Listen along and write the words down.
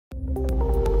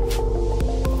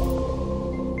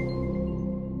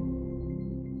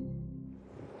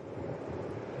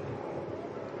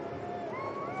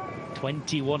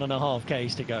21.5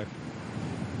 k's to go.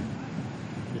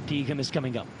 The Tegum is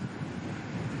coming up.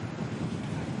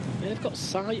 They've got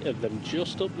sight of them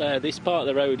just up there. This part of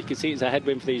the road, you can see it's a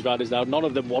headwind for these riders now. None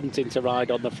of them wanting to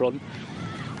ride on the front.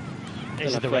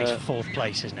 This is the race for 4th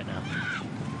place, isn't it now?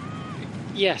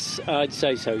 Yes, I'd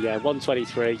say so, yeah.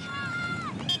 1:23.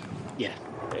 Yeah,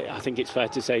 I think it's fair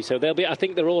to say so. I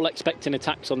think they're all expecting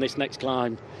attacks on this next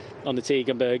climb on the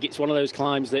Tegenberg. It's one of those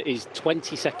climbs that is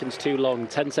 20 seconds too long,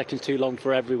 10 seconds too long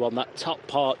for everyone. That top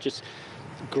part just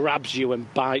grabs you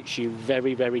and bites you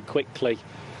very, very quickly.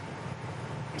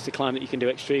 It's a climb that you can do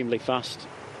extremely fast,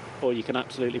 or you can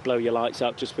absolutely blow your lights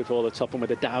out just before the top, and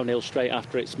with a downhill straight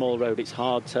after it, small road, it's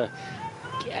hard to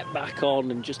get back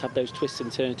on and just have those twists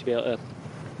and turns to be able to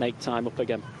make time up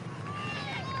again.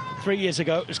 3 years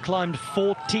ago, it was climbed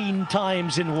 14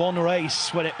 times in one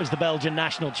race when it was the Belgian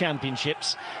National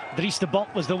Championships. Dries de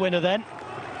Bont was the winner then.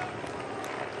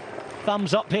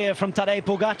 Thumbs up here from Tadej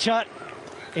Pogačar.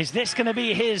 Is this going to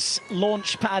be his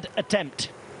launch pad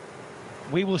attempt?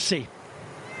 We will see.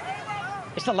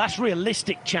 It's the last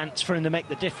realistic chance for him to make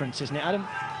the difference, isn't it, Adam?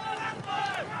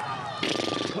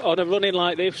 On a running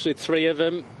like this with 3 of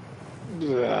them,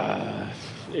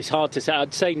 it's hard to say.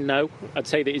 I'd say no. I'd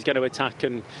say that he's going to attack,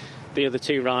 and the other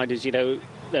 2 riders, you know,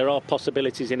 there are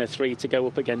possibilities in a 3 to go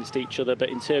up against each other, but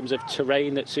in terms of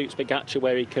terrain that suits Pogačar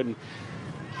where he can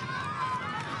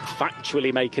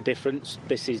factually make a difference,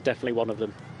 this is definitely one of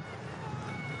them.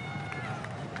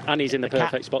 And he's in the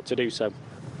perfect spot to do so,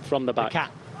 from the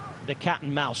back. The cat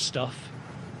and mouse stuff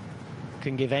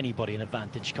can give anybody an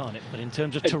advantage, can't it? But in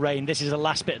terms of terrain, this is the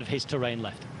last bit of his terrain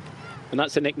left. And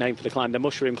that's a nickname for the climb, the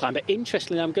mushroom climb. But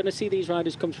interestingly, I'm going to see these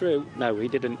riders come through. No, he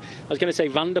didn't. I was going to say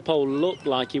Van der Poel looked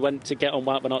like he went to get on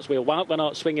Wout van Aert's wheel. Wout van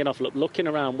Aert swinging off, looking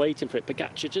around, waiting for it.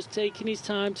 Pogačar just taking his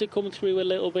time to come through a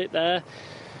little bit there.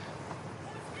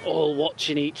 All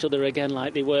watching each other again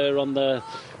like they were on the...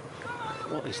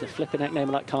 What is the flipping name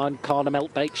of that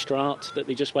Carnemeltbeek Straat that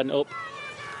they just went up?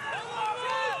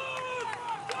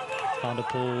 Van der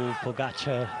Poel,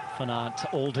 Pogačar, Van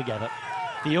Aert, all together.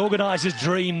 The organisers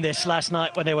dreamed this last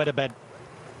night when they went to bed.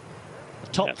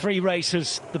 The top 3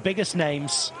 racers, the biggest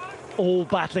names, all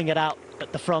battling it out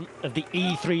at the front of the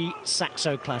E3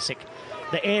 Saxo Classic.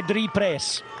 The E3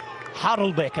 Prijs,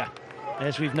 Harelbeke,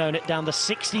 as we've known it down the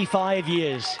 65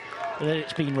 years that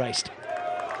it's been raced.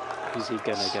 Is he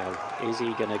going to go? Is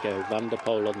he going to go? Van der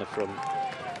Poel on the front.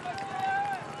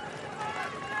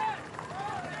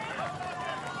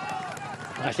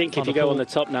 I think if you go on the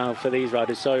top now for these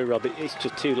riders, sorry Rob, it's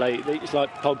just too late. It's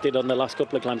like Pog did on the last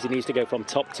couple of climbs. He needs to go from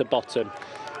top to bottom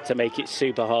to make it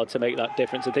super hard to make that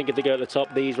difference. I think if they go at the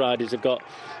top, these riders have got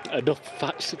enough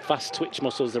fast twitch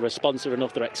muscles. They're responsive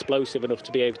enough, they're explosive enough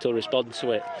to be able to respond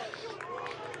to it.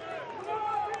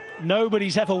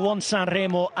 Nobody's ever won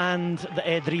Sanremo and the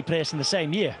E3 Prijs in the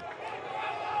same year.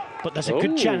 But there's a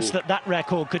good chance that that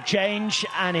record could change.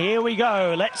 And here we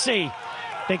go. Let's see.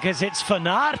 Because it's Van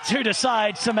Aert who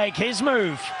decides to make his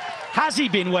move. Has he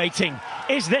been waiting?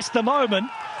 Is this the moment?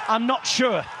 I'm not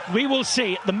sure. We will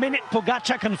see. The minute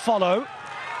Pogačar can follow,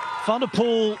 Van der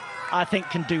Poel, I think,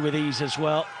 can do with ease as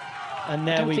well. And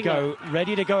there we go,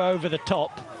 ready to go over the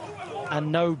top.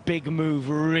 And no big move,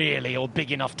 really, or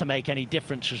big enough to make any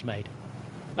difference was made.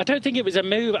 I don't think it was a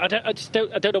move. I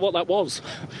don't know what that was.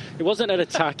 It wasn't an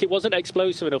attack. It wasn't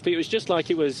explosive enough. It was just like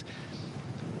it was...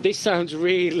 This sounds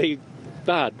really...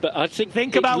 bad, but I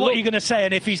think about what you're going to say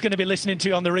and if he's going to be listening to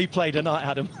you on the replay tonight,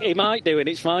 Adam. He might do, and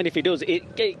it's fine if he does.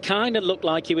 It kind of looked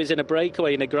like he was in a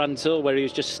breakaway in a Grand Tour where he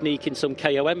was just sneaking some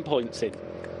KOM points in. Do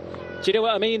you know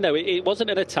what I mean, though? It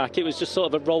wasn't an attack, it was just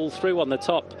sort of a roll through on the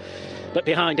top. But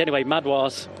behind, anyway,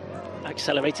 Madouas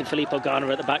accelerated Filippo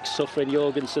Ganna at the back, suffering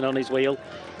Jorgensen on his wheel.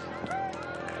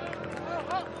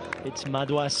 It's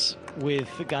Madouas with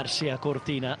Garcia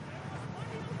Cortina.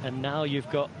 And now you've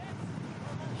got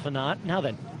Van Aert. Now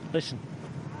then, listen.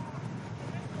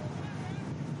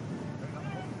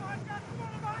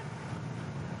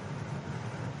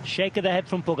 Shake of the head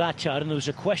from Pogačar, and there was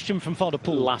a question from Van der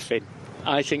Poel. Laughing.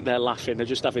 I think they're laughing. They're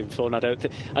just having fun. I don't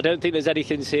think there's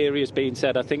anything serious being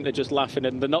said. I think they're just laughing,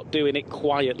 and they're not doing it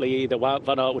quietly either. Wout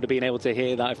van Aert would have been able to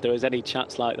hear that if there was any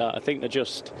chats like that. I think they're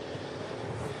just...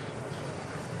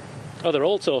 Oh, they're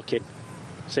all talking.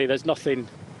 See, there's nothing...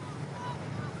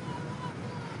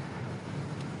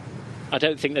 I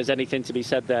don't think there's anything to be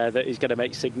said there that is going to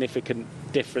make significant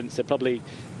difference. They're probably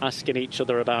asking each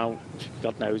other about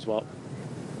God knows what.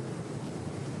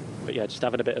 But yeah, just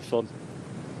having a bit of fun.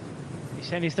 He's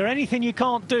saying, is there anything you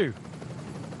can't do?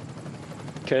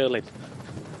 Curling.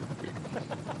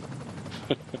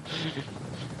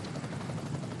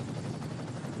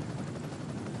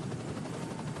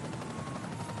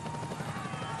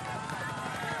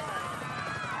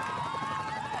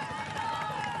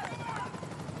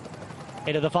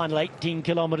 into the final 18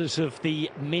 kilometres of the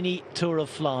mini Tour of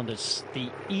Flanders, the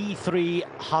E3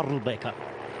 Harelbeke.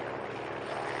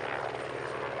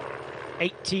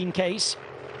 18 Ks,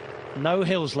 no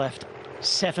hills left,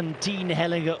 17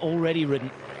 Hellinger already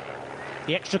ridden.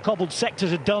 The extra cobbled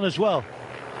sectors are done as well.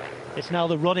 It's now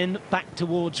the run-in back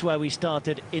towards where we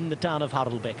started in the town of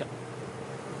Harelbeke.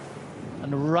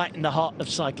 And right in the heart of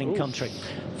cycling country.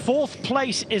 Fourth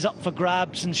place is up for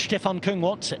grabs, and Stefan Kung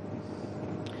wants it.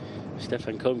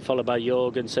 Stefan Kung followed by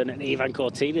Jorgensen, and Ivan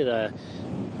Cortina there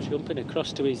jumping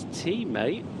across to his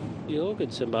teammate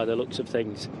Jorgensen by the looks of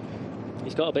things.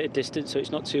 He's got a bit of distance, so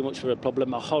it's not too much of a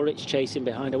problem. Mohoric chasing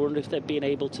behind. I wonder if they've been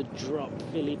able to drop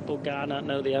Philippe Bogana.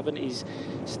 No, they haven't. He's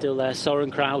still there.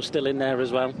 Soren Krauss still in there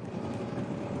as well.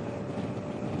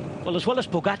 Well, as well as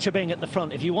Pogacar being at the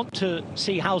front, if you want to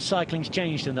see how cycling's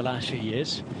changed in the last few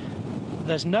years,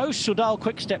 there's no Soudal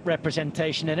Quick-Step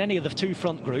representation in any of the two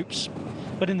front groups.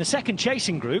 But in the second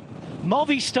chasing group,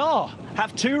 Movistar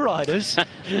have two riders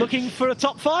looking for a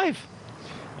top five.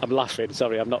 I'm laughing,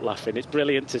 sorry, I'm not laughing. It's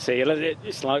brilliant to see.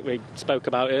 It's like we spoke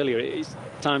about earlier.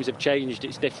 Times have changed,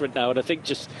 it's different now. And I think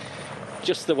just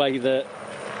the way that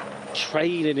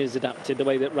training is adapted, the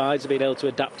way that riders have been able to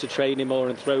adapt to training more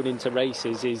and thrown into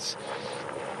races is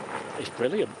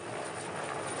brilliant.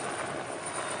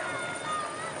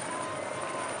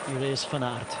 Here is Van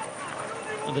Aert.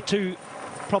 And the two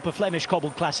proper Flemish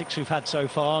cobbled classics we've had so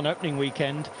far on opening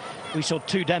weekend, we saw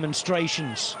two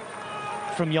demonstrations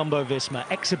from Jumbo-Visma,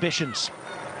 exhibitions.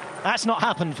 That's not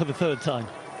happened for the third time.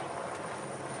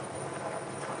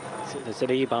 There's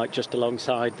an e-bike just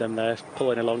alongside them there,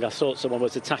 pulling along. I thought someone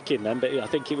was attacking them, but I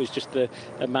think it was just a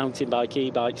mountain bike,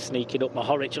 e-bike sneaking up.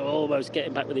 Mohoric almost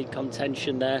getting back within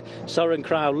contention there. Soren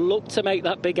Krauss looked to make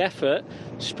that big effort,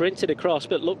 sprinted across,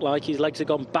 but looked like his legs had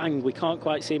gone bang. We can't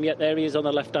quite see him yet. There he is on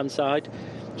the left-hand side,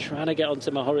 trying to get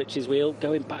onto Mohoric's wheel,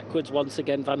 going backwards once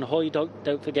again. Van Hooydonk,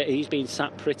 don't forget, he's been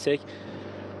sat pretty.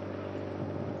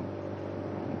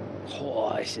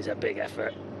 Oh, this is a big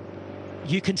effort.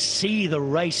 You can see the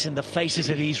race in the faces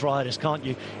of these riders, can't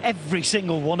you? Every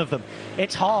single one of them.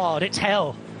 It's hard, it's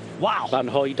hell. Wow. Van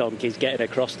Hooydonk is getting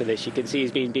across to this. You can see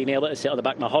he's being able to sit on the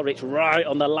back. Mohoric right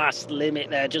on the last limit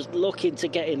there, just looking to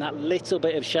get in that little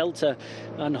bit of shelter.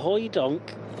 Van Hooydonk,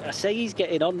 I say he's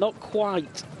getting on, not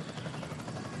quite.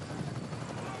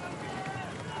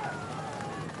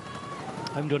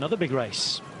 Home to another big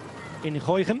race in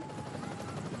Goichem.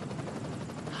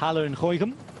 Halle in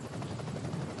Goichem.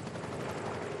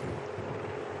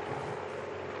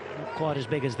 Quite as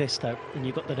big as this though, and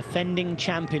you've got the defending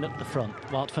champion at the front,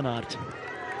 Wout van Aert.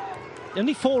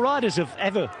 Only four riders have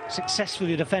ever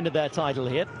successfully defended their title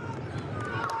here.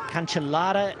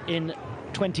 Cancellara in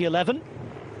 2011.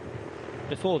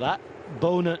 Before that,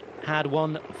 Bone had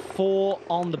won 4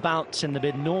 on the bounce in the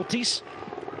mid-noughties.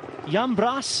 Jan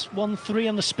Braas won 3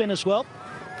 on the spin as well.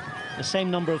 The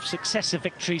same number of successive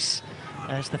victories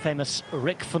as the famous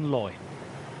Rick van Looy.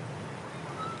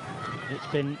 It's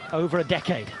been over a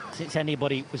decade since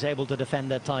anybody was able to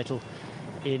defend their title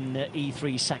in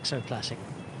E3 Saxo Classic.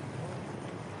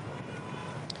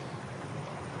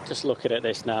 Just looking at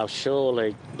this now,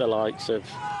 surely the likes of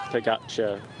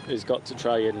Pogacar has got to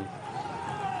try and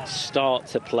start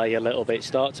to play a little bit,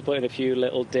 start to put in a few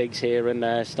little digs here and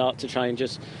there, start to try and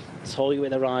just toy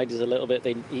with the riders a little bit.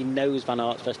 He knows Van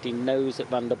Aert's fast, he knows that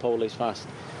Van der Poel is fast.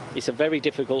 It's a very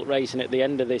difficult race, and at the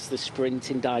end of this, the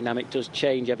sprinting dynamic does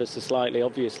change ever so slightly,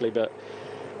 obviously, but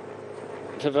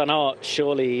for Van Aert,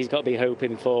 surely he's got to be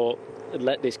hoping for,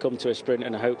 let this come to a sprint,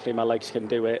 and hopefully my legs can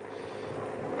do it.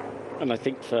 And I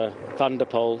think for Van der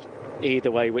Poel,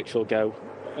 either way which will go,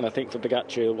 and I think for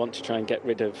Pogacar, he'll want to try and get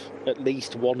rid of at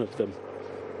least one of them.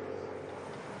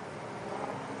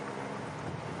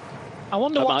 I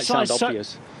wonder that what might size... sound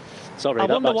obvious. Sorry, I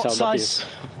that wonder might what sound size...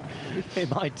 obvious. It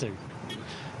might do.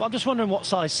 But I'm just wondering what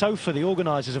size sofa the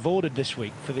organisers have ordered this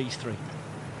week for these three.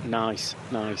 Nice,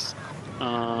 nice.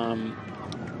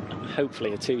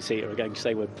 Hopefully a two-seater again, because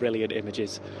they were brilliant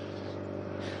images.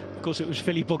 Of course, it was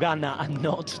Philippe Bogana and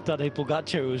not Tadej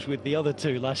Pogacar who was with the other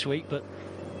two last week, but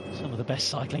some of the best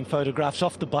cycling photographs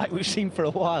off the bike we've seen for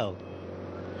a while.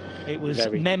 It was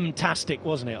mem-tastic,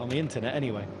 wasn't it, on the internet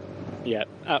anyway? Yeah,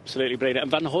 absolutely brilliant.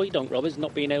 And Van Hooydonk, Robert's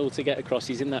not being able to get across.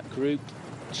 He's in that group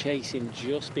chasing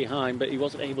just behind, but he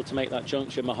wasn't able to make that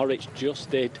junction. Mohoric just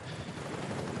did.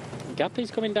 Gap is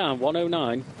coming down,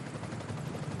 109.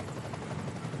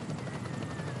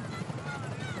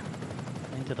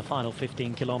 Into the final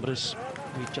 15 kilometres.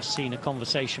 We've just seen a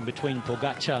conversation between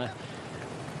Pogacar,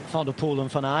 Van der Poel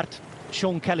and Van Aert.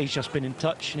 Sean Kelly's just been in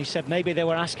touch, and he said maybe they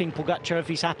were asking Pogacar if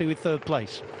he's happy with third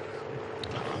place.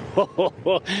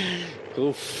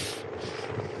 Oof.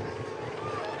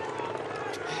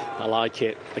 I like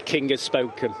it. The king has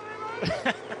spoken.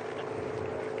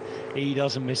 He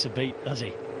doesn't miss a beat, does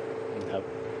he? No.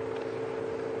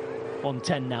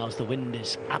 110 now as the wind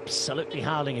is absolutely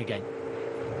howling again.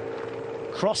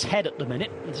 Cross head at the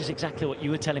minute. This is exactly what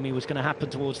you were telling me was going to happen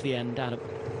towards the end, Adam.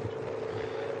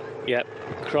 Yep,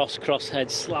 cross head,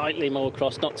 slightly more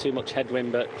cross, not too much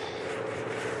headwind, but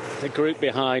the group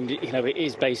behind, you know, it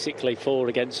is basically 4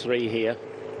 against 3 here.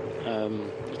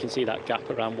 You can see that gap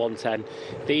around 110.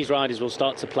 These riders will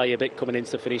start to play a bit coming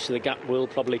into the finish, so the gap will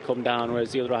probably come down,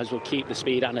 whereas the other riders will keep the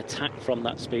speed and attack from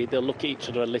that speed. They'll look at each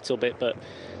other a little bit, but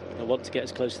they want to get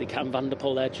as close as they can. Van der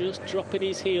Poel there just dropping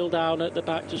his heel down at the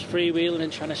back, just freewheeling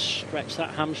and trying to stretch that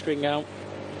hamstring out.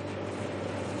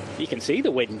 You can see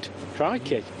the wind.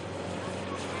 Crikey.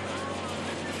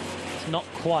 It's not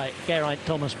quite Geraint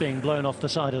Thomas being blown off the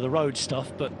side of the road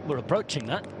stuff, but we're approaching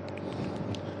that.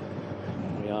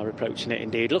 We are approaching it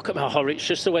indeed. Look at Mohoric,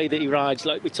 just the way that he rides.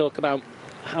 Like we talk about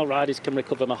how riders can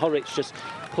recover. Mohoric just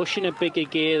pushing a bigger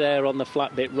gear there on the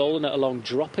flat bit, rolling it along,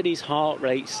 dropping his heart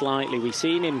rate slightly. We've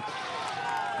seen him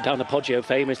down the Poggio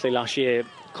famously last year,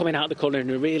 coming out of the corner in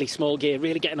a really small gear,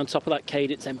 really getting on top of that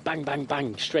cadence, then bang, bang,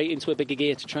 bang, straight into a bigger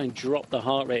gear to try and drop the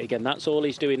heart rate again. That's all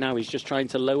he's doing now. He's just trying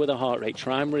to lower the heart rate,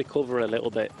 try and recover a little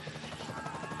bit.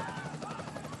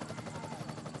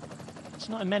 It's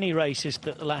not in many races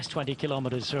that the last 20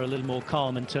 kilometres are a little more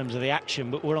calm in terms of the action,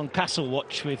 but we're on castle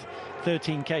watch with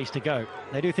 13 k's to go.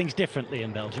 They do things differently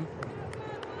in Belgium.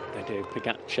 They do.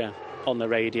 Pogacar on the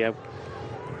radio.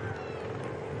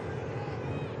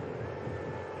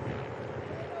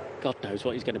 God knows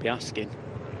what he's going to be asking.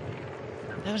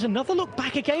 There was another look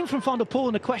back again from Van der Poel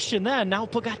and a question there. Now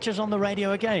Pogacar's on the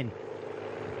radio again.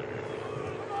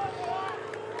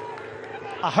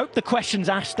 I hope the question's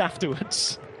asked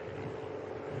afterwards.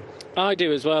 I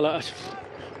do as well.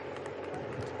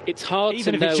 It's hard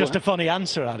even to know. Even if it's just a funny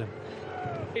answer, Adam.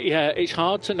 Yeah, it's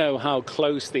hard to know how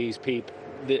close these people,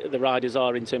 the riders,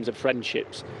 are in terms of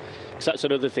friendships. Because that's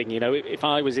another thing, you know. If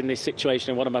I was in this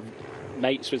situation and one of my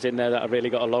mates was in there that I really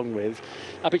got along with,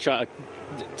 I'd be trying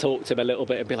to talk to him a little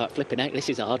bit and be like, flipping heck, this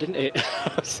is hard, isn't it?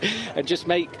 And just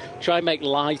try and make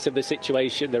light of the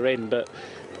situation they're in. But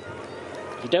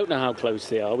you don't know how close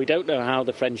they are. We don't know how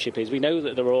the friendship is. We know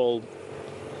that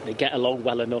they get along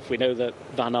well enough. We know that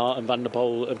Van Aert and Van der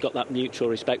Poel have got that mutual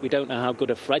respect. We don't know how good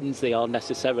of friends they are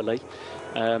necessarily.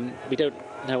 We don't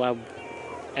know how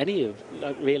any of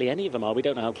them are. We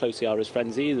don't know how close they are as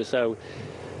friends either. So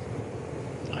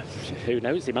who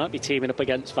knows? They might be teaming up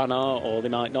against Van Aert, or they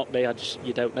might not be.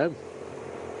 You don't know.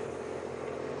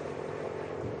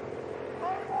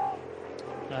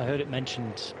 I heard it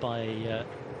mentioned by a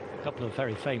couple of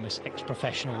very famous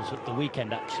ex-professionals at the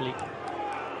weekend, actually,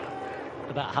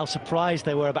 about how surprised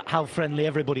they were about how friendly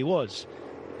everybody was.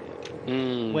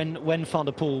 When Van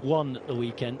der Poel won at the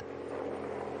weekend,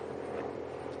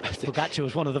 Pogacar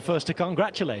was one of the first to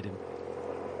congratulate him.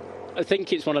 I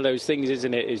think it's one of those things,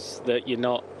 isn't it, is that you're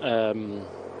not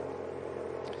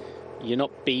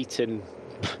beaten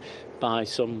by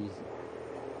some,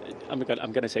 I'm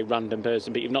going to say random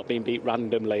person, but you've not been beat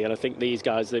randomly. And I think these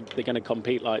guys, they're going to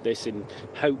compete like this in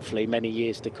hopefully many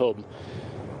years to come.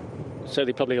 So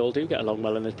they probably all do get along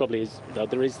well, and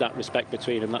there is that respect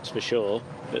between them, that's for sure,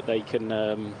 that they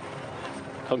can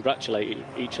congratulate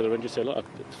each other and just say, look, I've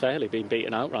fairly been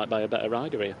beaten outright by a better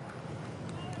rider here.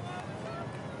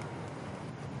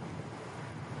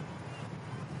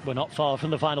 We're not far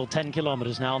from the final 10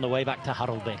 kilometres now, on the way back to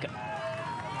Harelbeke.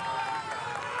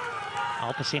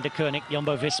 Alpecin-Deceuninck,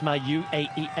 Jumbo-Visma,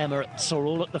 UAE Emirates are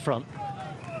all at the front.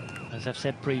 As I've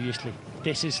said previously,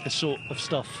 this is the sort of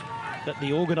stuff that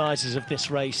the organisers of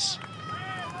this race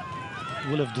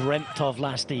will have dreamt of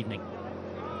last evening.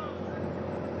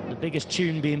 The biggest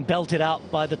tune being belted out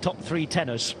by the top 3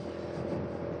 tenors.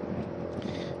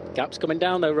 Gap's coming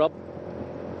down though, Rob.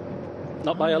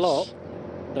 Not by a lot,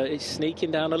 but it's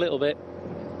sneaking down a little bit.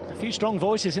 A few strong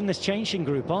voices in this changing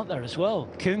group, aren't there, as well?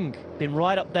 Kung, been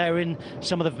right up there in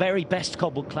some of the very best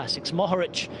cobbled classics.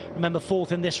 Mohoric, remember,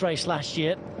 4th in this race last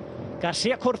year.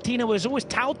 Garcia Cortina was always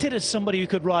touted as somebody who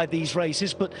could ride these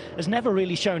races, but has never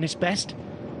really shown his best.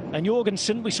 And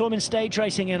Jorgensen, we saw him in stage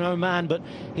racing in Oman, but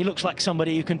he looks like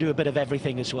somebody who can do a bit of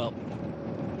everything as well.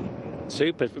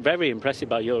 Super, very impressive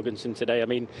by Jorgensen today. I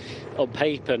mean, on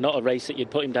paper, not a race that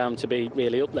you'd put him down to be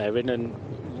really up there in, and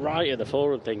right at the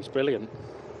fore of things, brilliant.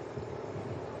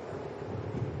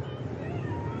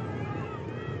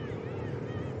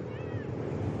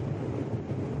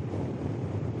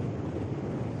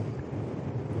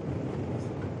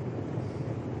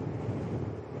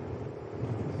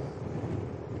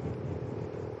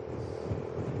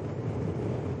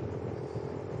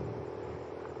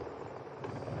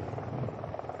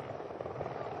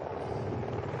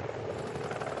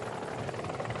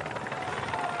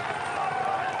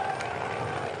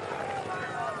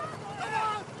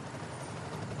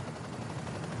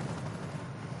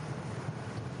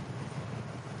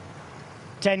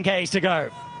 10Ks to go.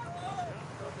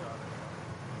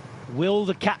 Will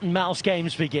the cat and mouse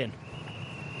games begin?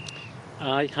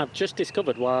 I have just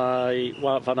discovered why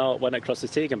Wout van Aert went across the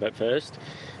Tegenberg first.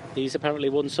 He's apparently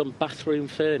won some bathroom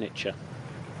furniture.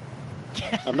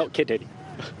 I'm not kidding.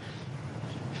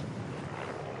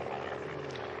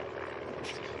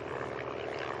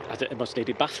 It must need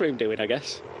a bathroom doing, I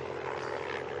guess.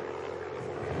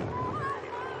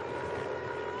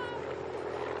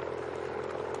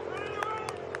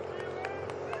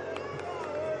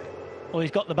 Well,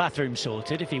 he's got the bathroom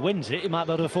sorted. If he wins it, he might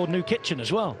be able to afford a new kitchen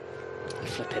as well.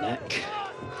 Flipping heck.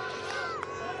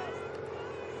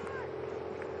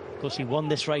 Of course, he won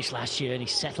this race last year and he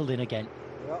settled in again.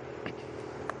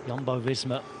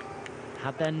 Jumbo-Visma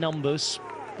had their numbers,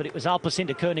 but it was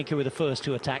Alpecin Koenig who were the first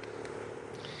to attack.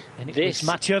 And it was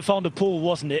Mathieu van der Poel,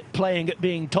 wasn't it, playing at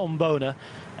being Tom Boner,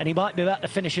 and he might be about to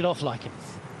finish it off like him.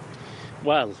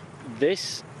 Well,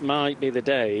 this might be the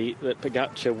day that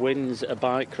Pogačar wins a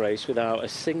bike race without a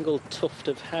single tuft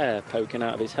of hair poking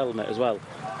out of his helmet as well.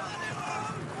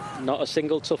 Not a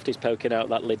single tuft is poking out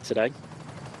that lid today.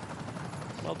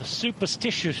 Well, the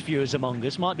superstitious viewers among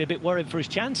us might be a bit worried for his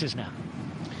chances now.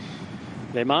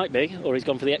 They might be, or he's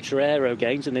gone for the extra aero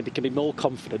gains and they can be more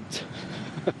confident.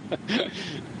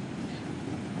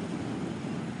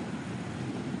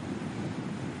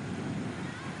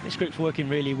 This group's working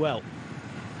really well,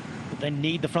 but they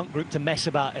need the front group to mess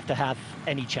about if they have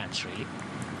any chance, really.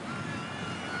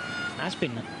 That's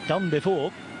been done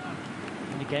before.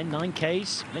 And again,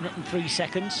 9Ks, minute and 3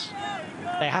 seconds.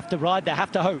 They have to ride, they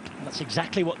have to hope. That's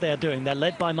exactly what they're doing. They're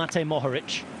led by Matej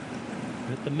Mohoric.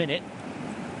 At the minute,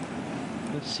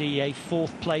 we'll see a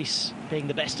 4th place being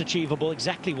the best achievable,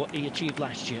 exactly what he achieved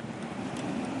last year.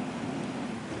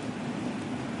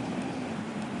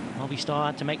 Movistar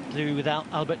had to make do without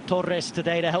Albert Torres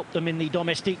today to help them in the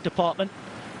domestique department.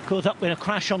 Caught up in a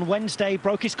crash on Wednesday,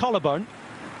 broke his collarbone.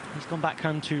 He's gone back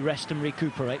home to rest and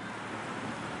recuperate.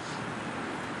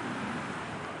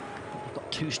 They've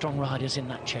got 2 strong riders in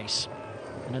that chase.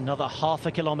 And another half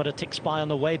a kilometre ticks by on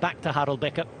the way back to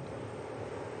Harelbeke.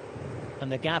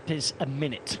 And the gap is a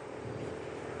minute.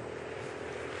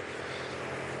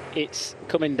 It's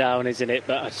coming down, isn't it?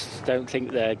 But I just don't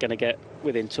think they're going to get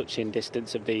within touching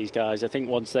distance of these guys. I think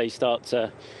once they start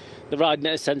to... They're riding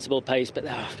at a sensible pace, but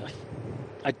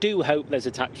I do hope there's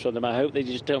attacks from them. I hope they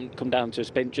just don't come down to a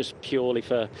sprint just purely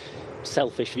for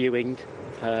selfish viewing.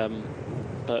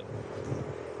 But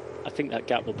I think that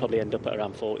gap will probably end up at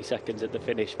around 40 seconds at the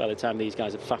finish by the time these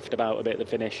guys have faffed about a bit at the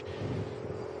finish.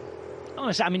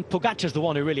 Honestly, I mean, Pogačar's the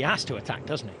one who really has to attack,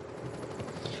 doesn't he?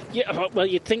 Yeah, well,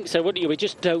 you'd think so, wouldn't you? We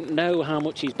just don't know how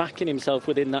much he's backing himself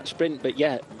within that sprint. But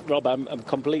yeah, Rob, I'm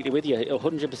completely with you.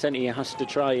 100% he has to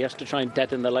try. He has to try and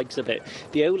deaden the legs a bit.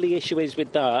 The only issue is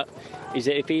with that is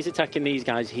that if he's attacking these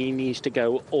guys, he needs to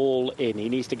go all in. He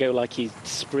needs to go like he's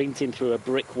sprinting through a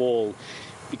brick wall.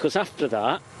 Because after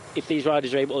that, if these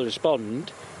riders are able to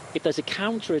respond, if there's a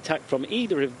counter-attack from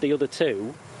either of the other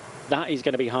two, that is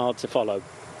going to be hard to follow.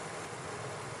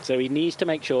 So he needs to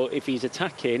make sure if he's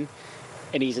attacking...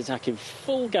 and he's attacking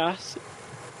full gas,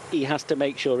 he has to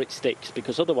make sure it sticks,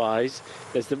 because otherwise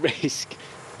there's the risk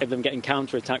of them getting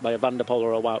counter-attacked by a Van der Poel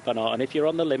or a Wout van Aert. And if you're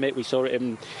on the limit, we saw it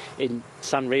in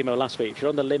San Remo last week, if you're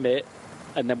on the limit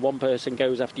and then one person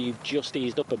goes after you've just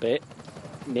eased up a bit,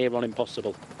 near on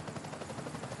impossible.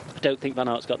 I don't think Van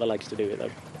Aert's got the legs to do it,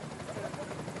 though.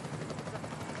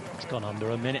 It's gone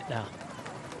under a minute now.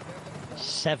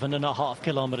 7.5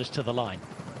 kilometres to the line.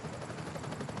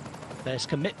 There's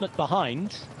commitment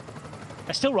behind.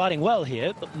 They're still riding well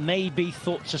here, but maybe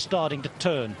thoughts are starting to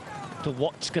turn to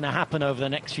what's going to happen over the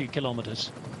next few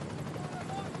kilometres.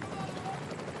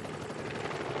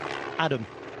 Adam,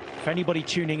 for anybody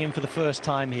tuning in for the first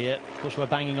time here, of course we're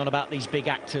banging on about these big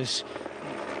actors.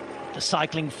 The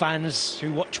cycling fans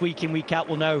who watch week in, week out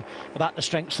will know about the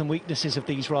strengths and weaknesses of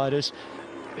these riders.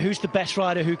 Who's the best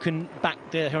rider who can back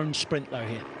their own sprint, though,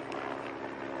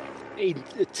 here?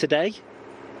 Today,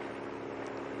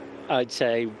 I'd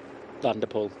say Van der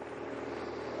Poel.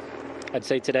 I'd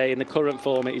say today, in the current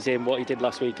form he's in, what he did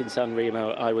last week in San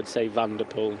Remo, I would say Van der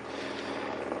Poel.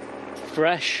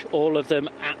 Fresh, all of them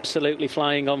absolutely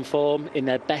flying on form, in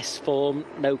their best form,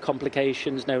 no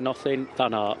complications, no nothing.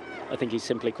 Van Aert, I think he's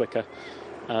simply quicker.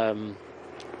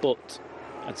 But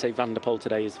I'd say Van der Poel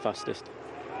today is the fastest.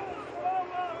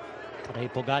 Today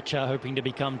Pogačar hoping to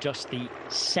become just the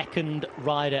 2nd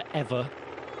rider ever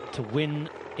to win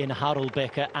in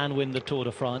Harelbeke and win the Tour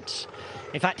de France.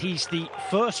 In fact, he's the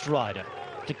 1st rider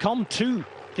to come to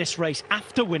this race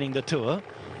after winning the Tour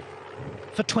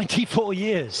for 24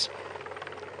 years.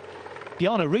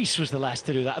 Bjarne Riis was the last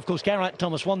to do that. Of course, Geraint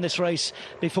Thomas won this race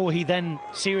before he then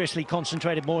seriously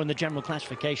concentrated more in the general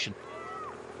classification.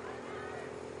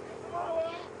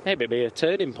 Maybe it'll be a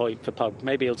turning point for Pog.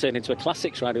 Maybe he'll turn into a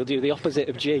classics rider. He'll do the opposite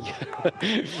of G.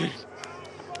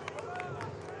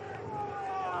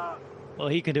 Well,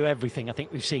 he can do everything. I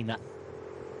think we've seen that.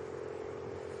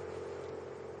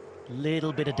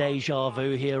 Little bit of deja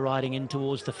vu here riding in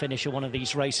towards the finish of one of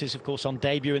these races. Of course, on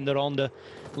debut in the Ronde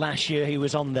last year, he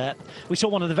was on there. We saw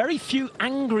one of the very few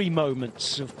angry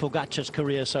moments of Pogacar's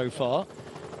career so far,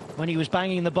 when he was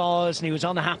banging the bars and he was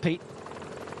unhappy.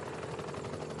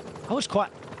 I was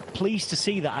quite pleased to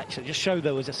see that, actually. Just showed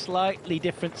there was a slightly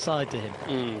different side to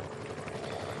him.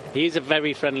 He's a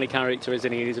very friendly character,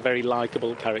 isn't he? He's a very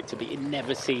likeable character, but you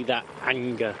never see that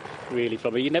anger really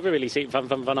from him. You never really see Van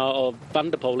Aert or Van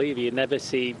der Poel either. You never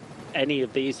see any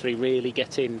of these three really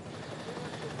getting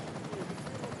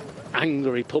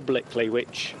angry publicly,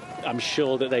 which I'm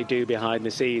sure that they do behind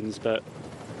the scenes. But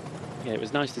yeah, it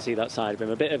was nice to see that side of him.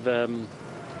 A bit of,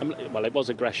 well, it was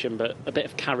aggression, but a bit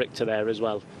of character there as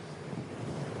well.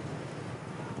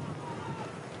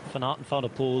 Van Aert and Van der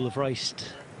Poel have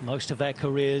raced most of their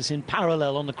careers in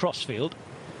parallel on the crossfield.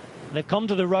 They've come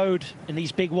to the road in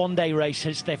these big one-day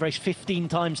races. They've raced 15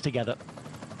 times together.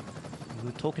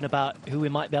 We're talking about who we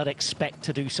might be able to expect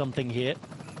to do something here.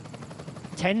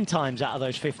 10 times out of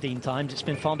those 15 times, it's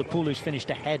been Van der Poel who's finished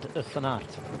ahead of Van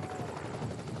Aert.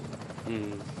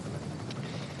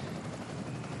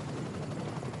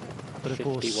 But of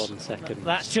course, 51 seconds.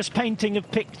 That's just painting a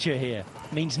picture here.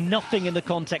 Means nothing in the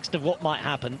context of what might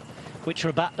happen, which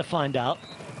we're about to find out.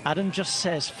 Adam just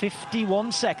says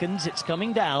 51 seconds, it's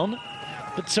coming down,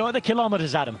 but so are the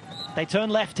kilometres, Adam. They turn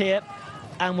left here,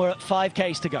 and we're at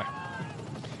 5Ks to go.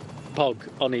 Pog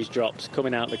on his drops,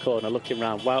 coming out the corner, looking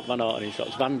round. Wout van Aert on his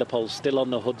drops. Van der Poel still on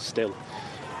the hood still.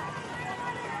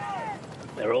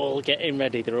 They're all getting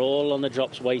ready. They're all on the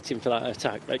drops waiting for that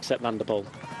attack, except Van der Poel.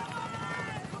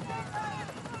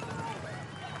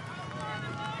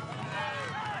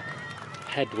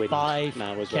 Headwind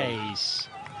now as well. 5Ks.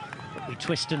 We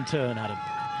twist and turn, Adam.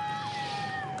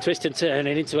 Twist and turn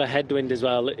and into a headwind as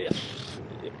well.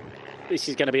 This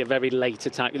is going to be a very late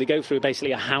attack. They go through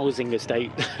basically a housing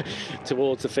estate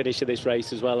towards the finish of this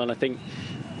race as well. And I think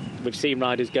we've seen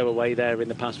riders go away there in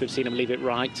the past. We've seen them leave it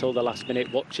right till the last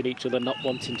minute, watching each other, not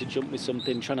wanting to jump with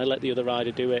something, trying to let the other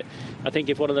rider do it. I think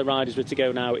if one of the riders were to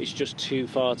go now, it's just too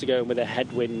far to go, and with a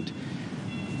headwind,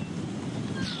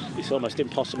 it's almost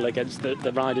impossible against the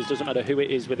riders. Doesn't matter who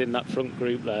it is within that front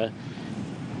group there.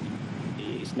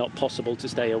 It's not possible to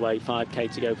stay away.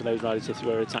 5K to go for those riders if they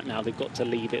were attacked now. They've got to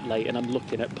leave it late, and I'm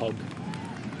looking at Pog.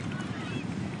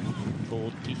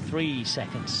 43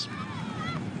 seconds.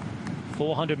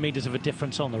 400 metres of a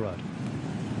difference on the road.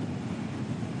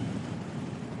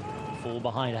 Fall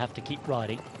behind, have to keep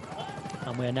riding.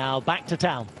 And we're now back to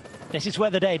town. This is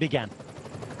where the day began.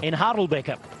 In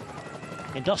Harelbeke.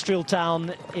 Industrial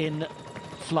town in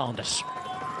Flanders,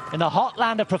 in the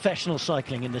heartland of professional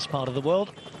cycling in this part of the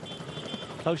world,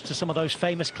 close to some of those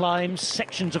famous climbs,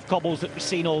 sections of cobbles that we've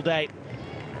seen all day.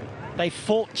 They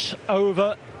fought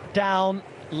over, down,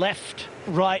 left,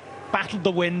 right, battled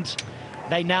the wind.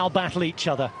 They now battle each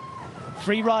other.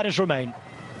 3 riders remain.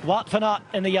 Wout van Aert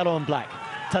in the yellow and black,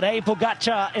 Tadej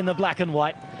Pogacar in the black and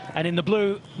white, and in the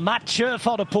blue, Mathieu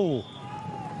van der Poel.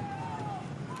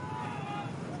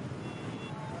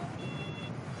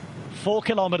 4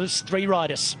 kilometres, 3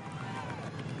 riders.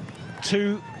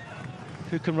 2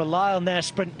 who can rely on their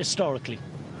sprint historically.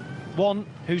 1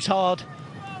 who's hard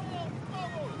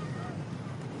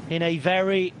in a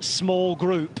very small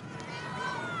group,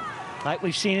 like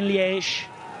we've seen in Liège.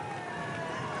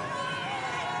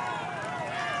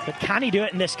 But can he do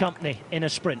it in this company, in a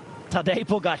sprint? Tadej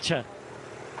Pogacar.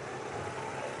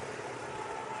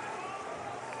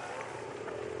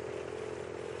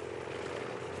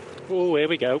 Oh, here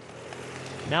we go.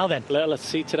 Now then. Little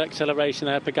seated acceleration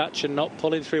there. Pogacar not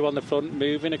pulling through on the front,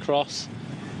 moving across.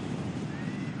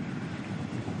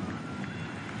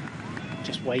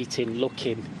 Just waiting,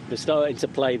 looking. They're starting to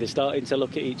play. They're starting to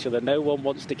look at each other. No one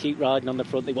wants to keep riding on the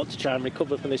front. They want to try and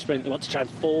recover from this sprint. They want to try and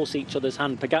force each other's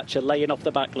hand. Pogacar laying off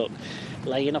the back, look.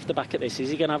 Laying off the back at this.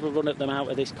 Is he going to have a run at them out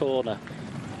of this corner?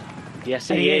 Yes,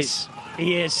 he is.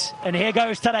 He is. And here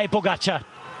goes Tadej Pogacar.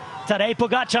 Tadej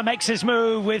Pogacar makes his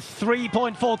move with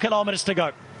 3.4 kilometres to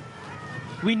go.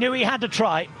 We knew he had to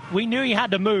try. We knew he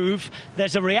had to move.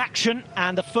 There's a reaction,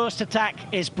 and the first attack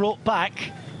is brought back.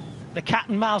 The cat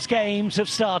and mouse games have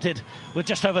started with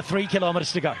just over 3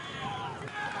 kilometres to go.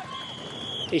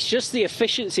 It's just the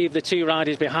efficiency of the 2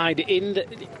 riders behind.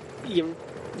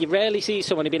 You rarely see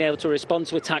someone being able to respond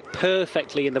to attack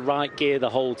perfectly in the right gear the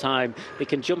whole time. They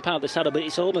can jump out the saddle, but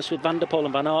it's almost with Van der Poel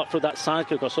and Van Aert through that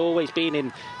cyclocross, always being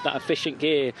in that efficient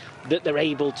gear, that they're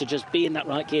able to just be in that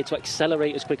right gear to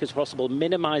accelerate as quick as possible,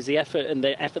 minimise the effort and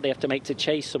the effort they have to make to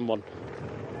chase someone.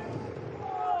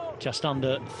 Just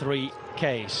under 3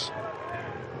 Ks.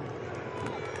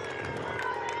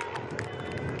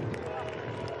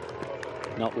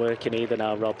 Not working either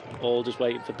now, Rob. All just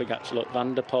waiting for Pogacar. Look,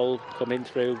 Van der Poel coming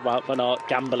through. Wout van Aert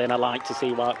gambling. I like to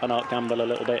see Wout van Aert gamble a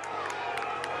little bit.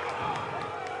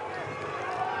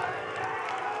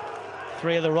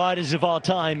 3 of the riders of our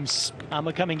times, and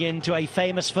we're coming into a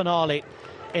famous finale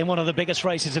in one of the biggest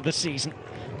races of the season.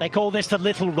 They call this the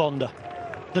Little Ronde,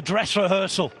 the dress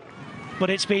rehearsal,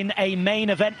 but it's been a main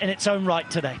event in its own right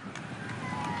today.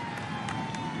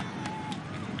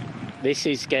 This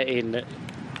is getting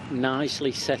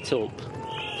nicely set up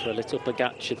for a little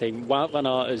Pogacar thing. Wout van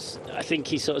Aert has, I think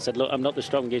he sort of said, look, I'm not the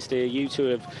strongest here. You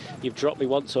two you've dropped me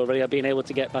once already. I've been able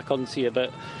to get back onto you,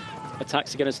 but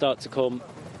attacks are going to start to come.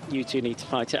 You two need to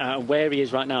fight it out. And where he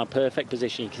is right now, perfect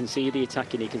position. You can see the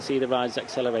attacking, you can see the riders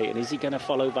accelerating. Is he going to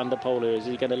follow Van der Poel, or is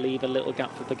he going to leave a little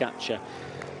gap for Pogacar?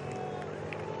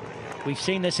 We've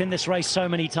seen this in this race so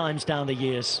many times down the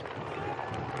years.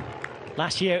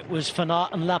 Last year it was Van Aert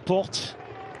and Laporte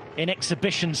in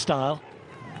exhibition style.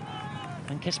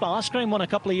 And Kasper Asgreen won a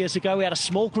couple of years ago. We had a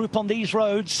small group on these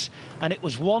roads, and it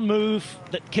was one move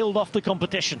that killed off the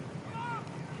competition.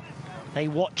 They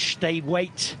watch, they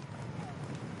wait,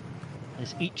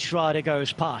 as each rider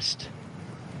goes past.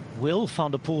 Will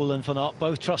Van der Poel and Van Aert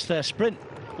both trust their sprint?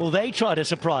 Will they try to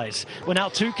surprise? We're now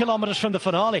 2 kilometres from the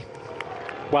finale.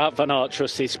 Wout van Aert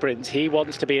trusts his sprints. He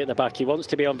wants to be at the back. He wants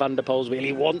to be on Van der Poel's wheel.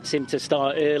 He wants him to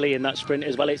start early in that sprint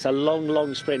as well. It's a long,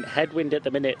 long sprint. Headwind at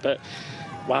the minute, but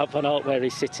Wout van Aert where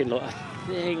he's sitting. Look,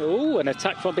 oh, an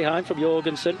attack from behind from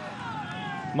Jorgensen.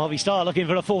 Movistar looking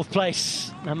for a 4th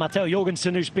place. And Matteo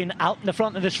Jorgensen, who's been out in the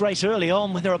front of this race early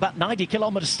on, when there are about 90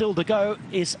 kilometres still to go,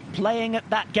 is playing at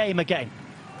that game again.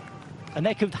 And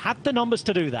they could have the numbers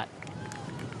to do that.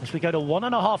 As we go to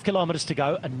 1.5 kilometres to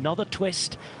go, another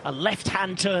twist, a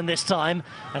left-hand turn this time,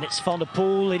 and it's Van der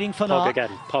Poel leading Van Aert.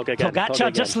 Pog again.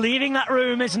 Pogacar just leaving that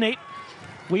room, isn't he?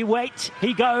 We wait,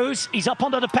 he goes, he's up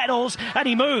onto the pedals, and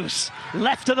he moves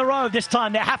left of the road this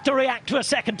time. They have to react to a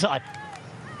second time.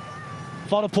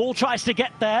 Van der Poel tries to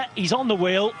get there, he's on the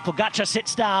wheel, Pogacar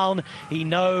sits down, he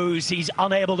knows he's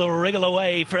unable to wriggle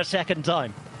away for a second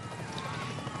time.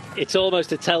 It's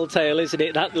almost a telltale, isn't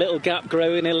it? That little gap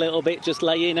growing a little bit, just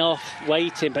laying off,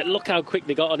 waiting. But look how quick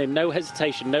they got on him. No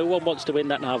hesitation. No one wants to win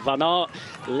that now. Van Aert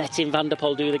letting Van der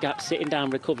Poel do the gap, sitting down,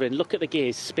 recovering. Look at the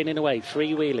gears, spinning away,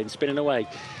 freewheeling, spinning away.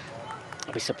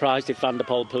 I'd be surprised if Van der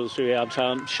Poel pulls through here.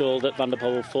 I'm sure that Van der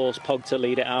Poel will force Pog to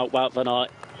lead it out. Wout van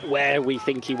Aert, where we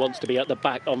think he wants to be, at the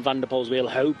back on Van der Poel's wheel,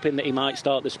 hoping that he might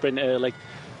start the sprint early.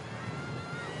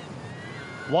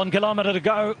 1 kilometre to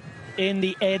go in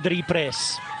the Edri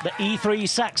Press. The E3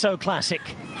 Saxo Classic.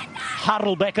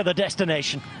 Harelbeke the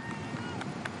destination.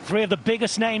 3 of the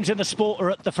biggest names in the sport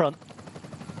are at the front.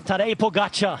 Tadej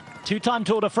Pogacar, 2-time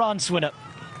Tour de France winner.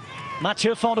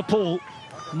 Mathieu Van der Poel,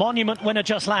 monument winner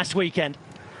just last weekend.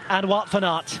 And Wout van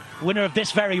Aert, winner of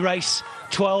this very race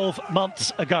 12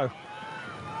 months ago.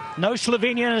 No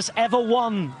Slovenian has ever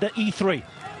won the E3.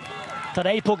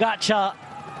 Tadej Pogacar,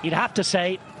 you'd have to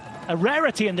say, a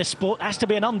rarity in this sport, has to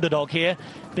be an underdog here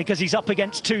because he's up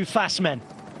against 2 fast men.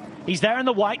 He's there in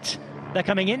the white. They're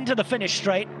coming into the finish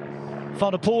straight.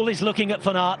 Van der Poel is looking at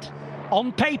Van Aert.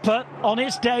 On paper, on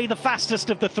his day, the fastest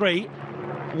of the 3,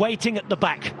 waiting at the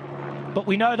back. But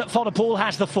we know that Van der Poel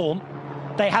has the form.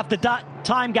 They have the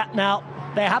time gap now.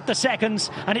 They have the seconds,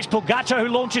 and it's Pogacar who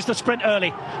launches the sprint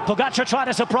early. Pogacar trying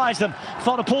to surprise them.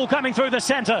 Van der Poel coming through the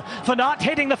centre. Van Aert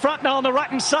hitting the front now on the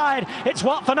right-hand side. It's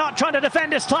Wout van Aert trying to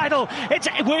defend his title. It's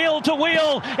wheel to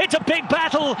wheel. It's a big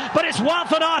battle, but it's Wout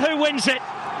van Aert who wins it.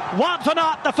 Wout van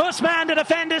Aert, the first man to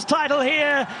defend his title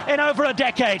here in over a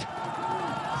decade.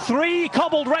 3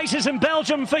 cobbled races in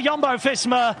Belgium for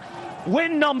Jumbo-Visma.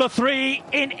 Win number 3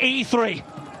 in E3.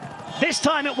 This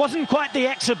time it wasn't quite the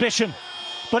exhibition,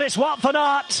 but it's Wout van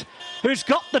Aert who's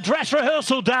got the dress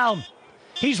rehearsal down.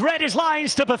 He's read his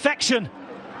lines to perfection.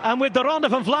 And with the Ronde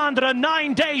van Vlaanderen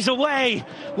 9 days away,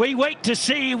 we wait to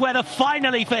see whether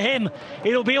finally for him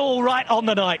it'll be all right on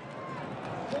the night.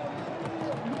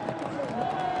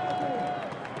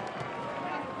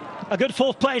 A good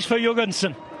 4th place for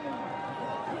Jorgensen.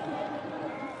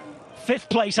 5th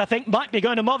place, I think, might be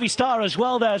going to Movistar as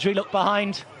well there as we look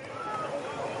behind.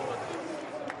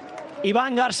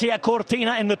 Ivan Garcia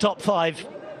Cortina in the top 5,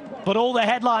 but all the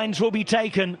headlines will be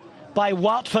taken by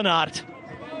Wout van Aert.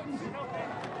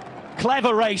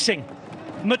 Clever racing,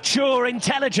 mature,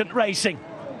 intelligent racing.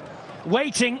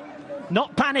 Waiting,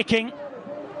 not panicking,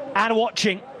 and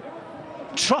watching.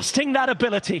 Trusting that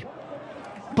ability.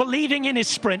 Believing in his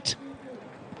sprint.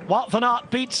 Wout van Aert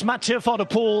beats Mathieu van der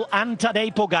Poel and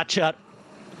Tadej Pogacar.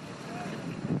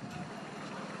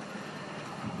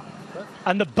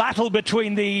 And the battle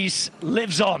between these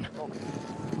lives on.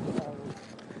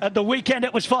 At the weekend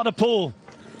it was Van der Poel.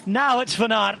 Now it's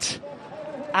Van Aert.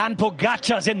 And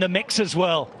Pogacar's in the mix as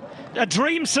well. A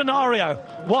dream scenario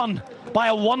won by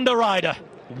a wonder rider,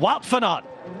 Wout van Aert.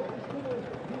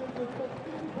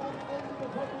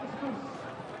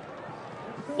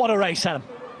 What a race, Adam.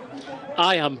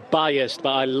 I am biased,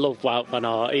 but I love Wout van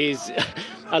Aert.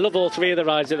 I love all three of the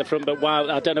riders at the front, but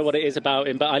Wout, I don't know what it is about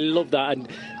him, but I love that. And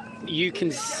you can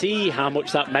see how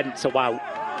much that meant to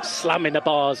Wout. Slamming the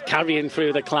bars, carrying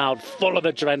through the cloud, full of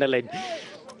adrenaline.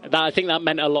 I think that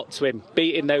meant a lot to him,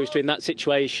 beating those two in that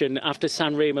situation after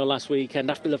San Remo last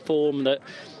weekend, after the form that,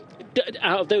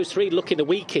 out of those three, looking the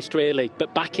weakest, really,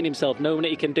 but backing himself, knowing that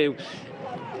he can do.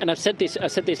 And I said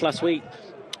this last week,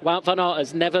 Wout van Aert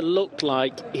has never looked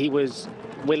like he was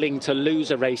willing to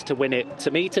lose a race to win it. To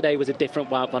me, today was a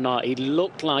different Wout van Aert. He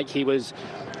looked like he was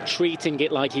treating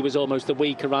it like he was almost the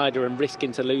weaker rider and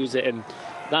risking to lose it. And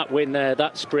that win there,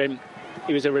 that sprint,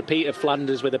 he was a repeat of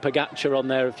Flanders with a Pogacar on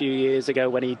there a few years ago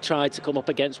when he tried to come up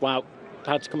against Wout,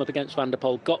 had to come up against Van der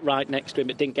Poel, got right next to him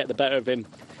but didn't get the better of him.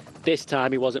 This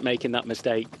time he wasn't making that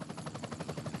mistake.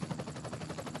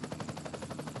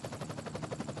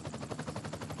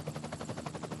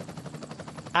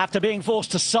 After being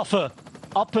forced to suffer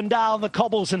up and down the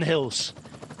cobbles and hills,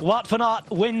 Wout van Aert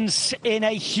wins in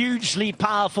a hugely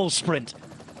powerful sprint.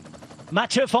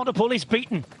 Mathieu van der Poel is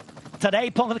beaten.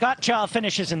 Tadej Pogacar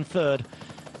finishes in third.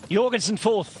 Jorgensen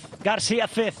fourth. Garcia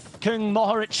fifth. Kung,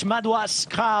 Mohoric, Madouas,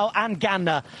 Krau and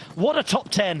Gander. What a top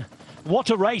 10. What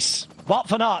a race. Wout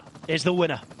van Aert is the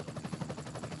winner.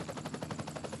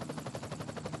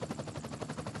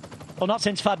 Well, not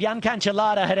since Fabian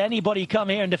Cancellara had anybody come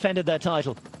here and defended their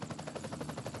title.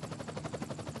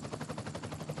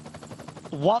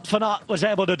 Wout van Aert was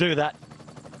able to do that.